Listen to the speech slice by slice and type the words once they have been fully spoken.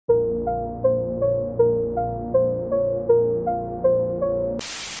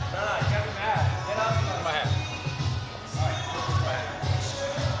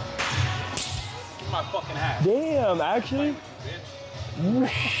Damn, actually? Oh,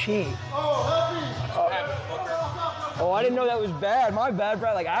 shit. Oh, I didn't know that was bad. My bad,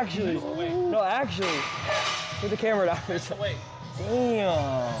 bro. Like, actually. No, actually. Put the camera down.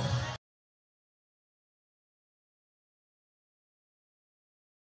 Damn.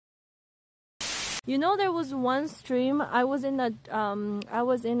 You know, there was one stream I was in a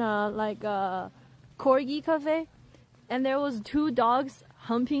like a corgi cafe, and there was two dogs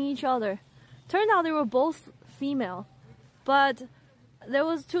humping each other. Turned out they were both female, but there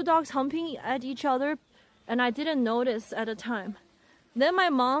was two dogs humping at each other, and I didn't notice at the time. Then my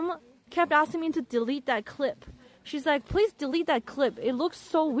mom kept asking me to delete that clip. She's like, "Please delete that clip. It looks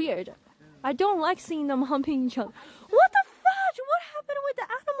so weird. I don't like seeing them humping each other." What the fudge? What happened with the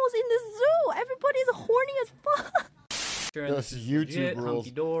animals in the zoo? Everybody's horny as fuck. This is YouTube rules.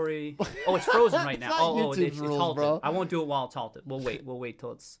 Hunky-dory. Oh, it's frozen right now. It's rules, halted. bro. I won't do it while it's halted. We'll wait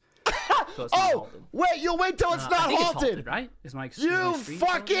till it's. Halted. Wait! You'll wait till it's not halted. It's halted, right? Is my you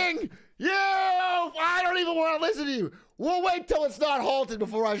fucking you! I don't even want to listen to you. We'll wait till it's not halted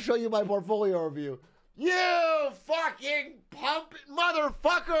before I show you my portfolio review. You fucking pump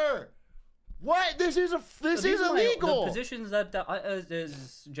motherfucker! What? This is illegal. The positions that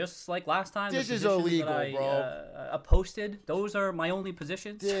is just like last time. This is illegal, bro. I posted. Those are my only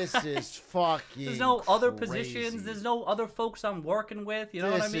positions. This is fucking. There's no other crazy. positions. There's no other folks I'm working with. You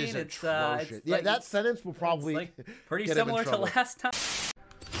know what I mean? It's yeah, like, that sentence will probably like pretty similar to last time.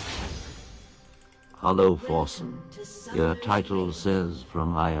 Hello, Forsen. Your title says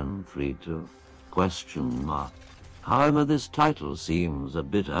from Iron Free to ? However, this title seems a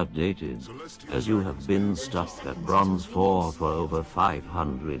bit outdated, as you have been stuck at Bronze 4 for over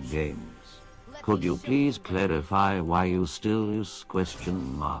 500 games. Could you please clarify why you still use ?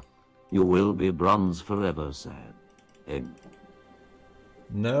 You will be Bronze forever, sad.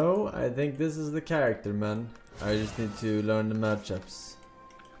 No, I think this is the character, man. I just need to learn the matchups.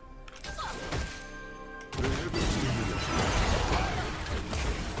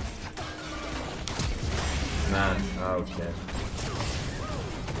 Man, okay.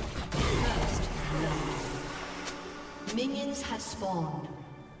 Minions have spawned.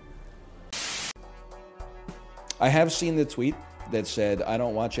 I have seen the tweet that said, "I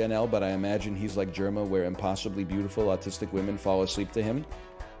don't watch NL, but I imagine he's like Jerma, where impossibly beautiful autistic women fall asleep to him."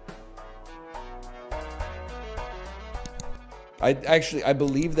 I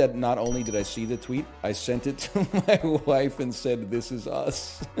believe that not only did I see the tweet, I sent it to my wife and said, "This is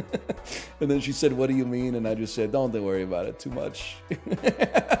us." And then she said, "What do you mean?" And I just said, Don't worry about it too much."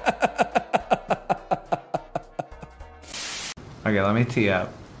 Okay, let me tee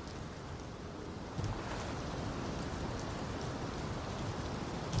up.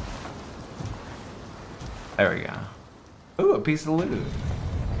 There we go. Ooh, a piece of loot.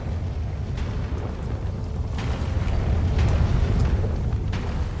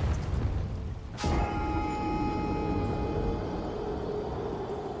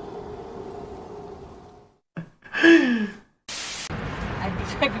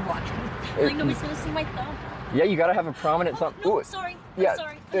 I'd be watching. Like nobody's gonna see my thumb. Yeah, you gotta have a prominent thumb. No, Ooh, sorry. Yeah, I'm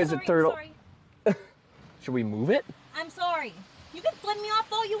sorry. there's a turtle. Should we move it? I'm sorry. You can flip me off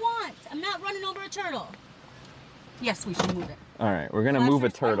all you want. I'm not running over a turtle. Yes, we should move it. All right, we're gonna move a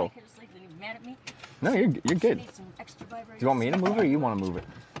turtle. Mad at me? No, you're good. Do you want me to move it or you want to move it?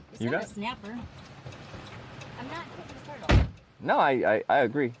 It's You not got a it? snapper. I'm not hitting the turtle. No, I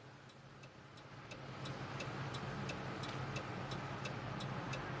agree.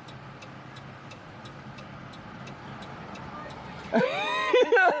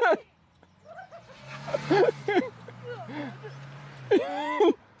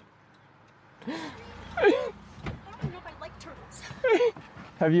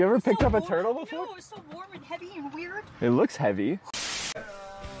 Have you ever picked up a turtle before? No, it's so warm and heavy and weird. It looks heavy.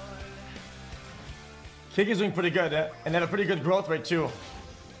 Kick is doing pretty good, and they have a pretty good growth rate too.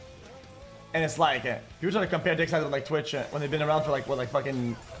 And it's like, people try to compare dick size with like Twitch when they've been around for like, what, like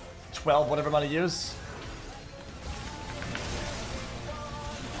fucking 12, whatever amount of years.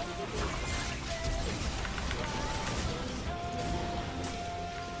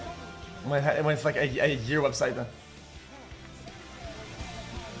 When it's like a year website then.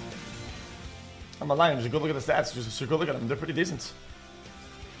 I'm not lying, just go look at the stats, just go look at them, they're pretty decent.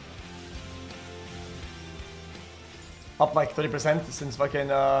 Up like 30% since fucking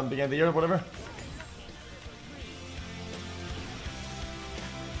beginning of the year or whatever.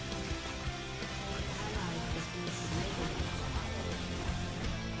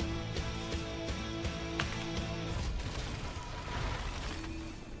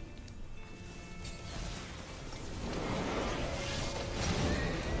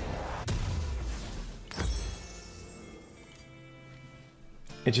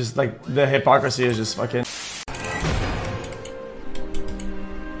 It's just like the hypocrisy is just fucking.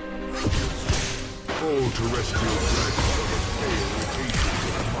 All terrestrial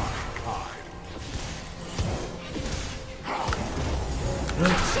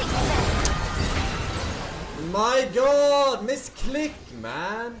My god, misclick,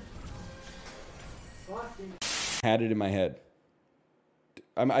 man. Had it in my head.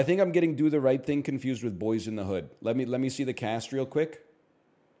 I think I'm getting Do the Right Thing confused with Boys in the Hood. Let me see the cast real quick.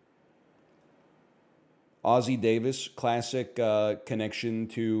 Ozzie Davis, classic connection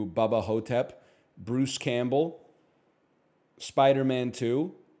to Bubba Hotep. Bruce Campbell. Spider-Man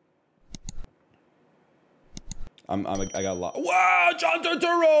 2. I got a lot. Wow, John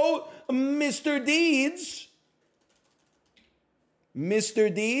Turturro, Mr. Deeds.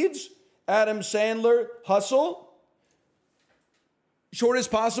 Mr. Deeds, Adam Sandler, Hustle. Short as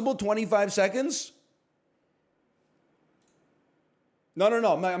possible, 25 seconds. No.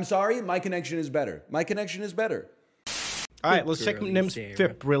 I'm sorry. My connection is better. My connection is better. All right, let's check Nim's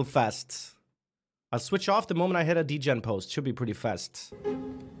FIP real fast. I'll switch off the moment I hit a degen post. Should be pretty fast.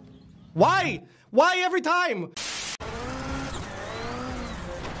 Why? Why every time?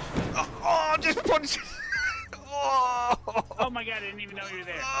 Oh, just punch. Oh my god, I didn't even know you were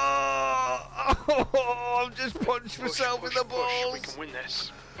there. Oh, I'm just punched myself in the balls. We can win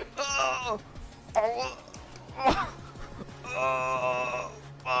this.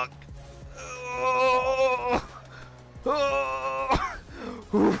 Fuck.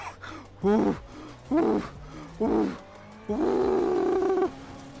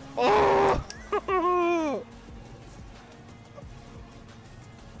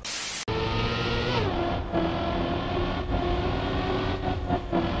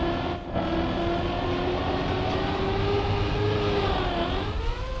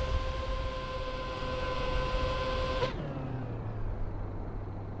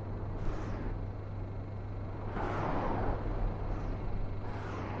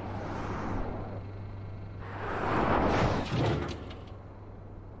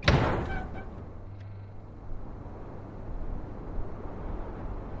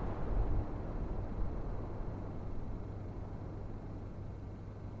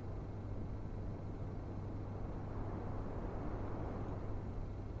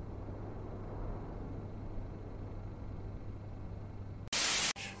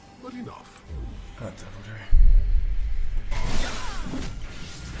 But enough.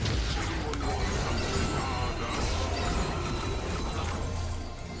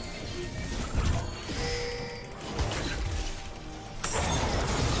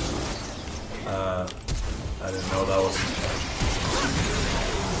 I didn't know that was.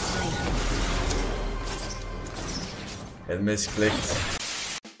 It misclicked.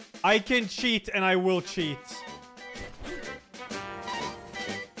 I can cheat and I will cheat.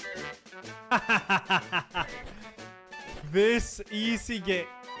 This easy game.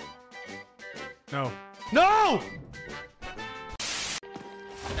 No. No!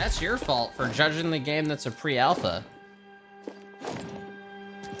 That's your fault for judging the game that's a pre-alpha.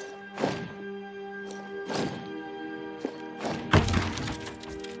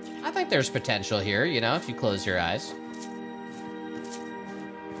 I think there's potential here, you know, if you close your eyes.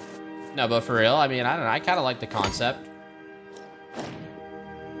 No, but for real, I mean, I don't know, I kind of like the concept.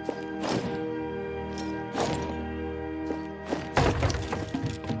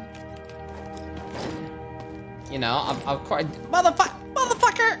 You know, of course,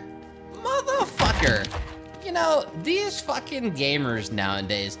 motherfucker! You know, these fucking gamers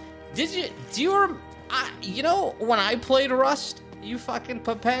nowadays. You know, when I played Rust, you fucking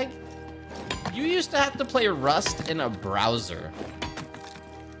peg, you used to have to play Rust in a browser.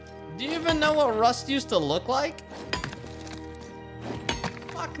 Do you even know what Rust used to look like?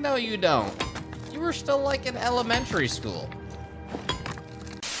 Fuck no, you don't. You were still like in elementary school.